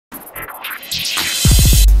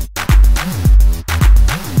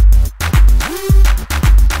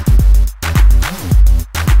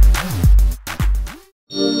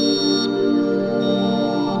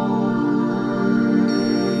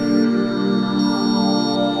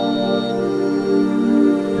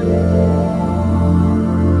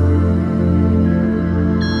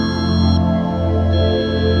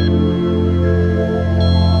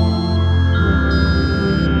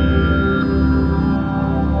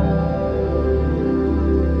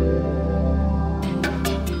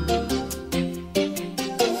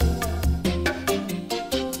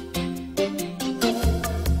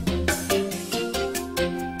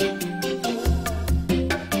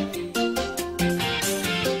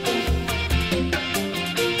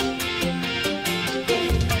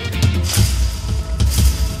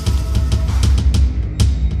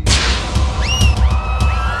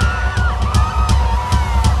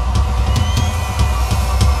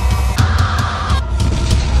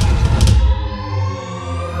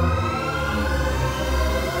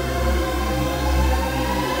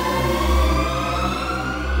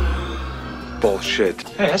bullshit.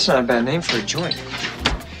 Hey, that's not a bad name for a joint.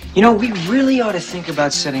 You know, we really ought to think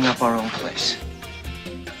about setting up our own place.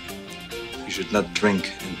 You should not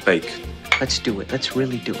drink and bake. Let's do it. Let's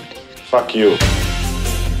really do it. Fuck you.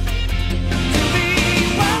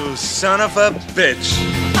 You son of a bitch.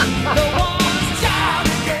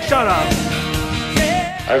 Shut up.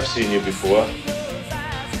 I've seen you before.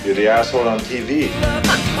 You're the asshole on TV. It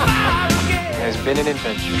has been an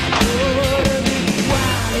adventure.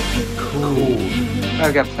 Cool.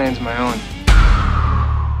 I've got plans of my own.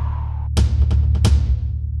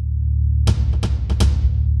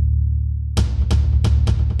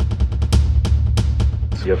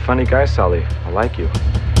 You're a funny guy, Sully. I like you.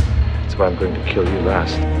 That's why I'm going to kill you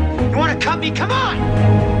last. You want to cut me? Come on!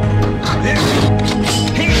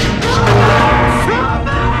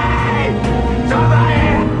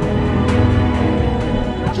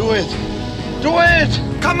 Do it! Do it!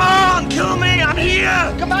 Come on, kill me! I'm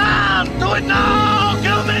here! Come on, do it now!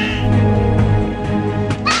 Kill me!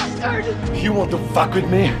 You want to fuck with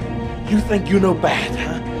me? You think you know bad,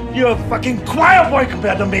 huh? You're a fucking choir boy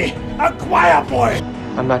compared to me! A choir boy!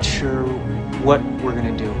 I'm not sure what we're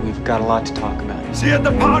gonna do. We've got a lot to talk about. See you at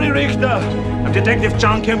the party, Richter! I'm Detective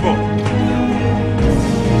John Kimball.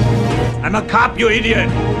 I'm a cop, you idiot!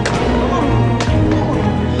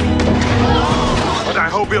 But I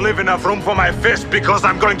hope you leave enough room for my fist because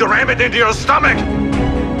I'm going to ram it into your stomach!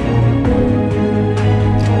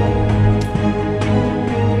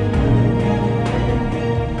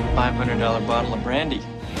 $500 bottle of brandy.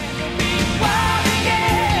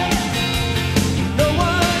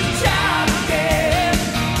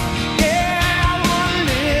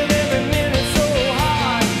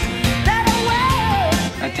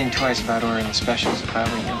 I'd think twice about ordering the specials if I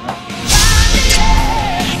were you.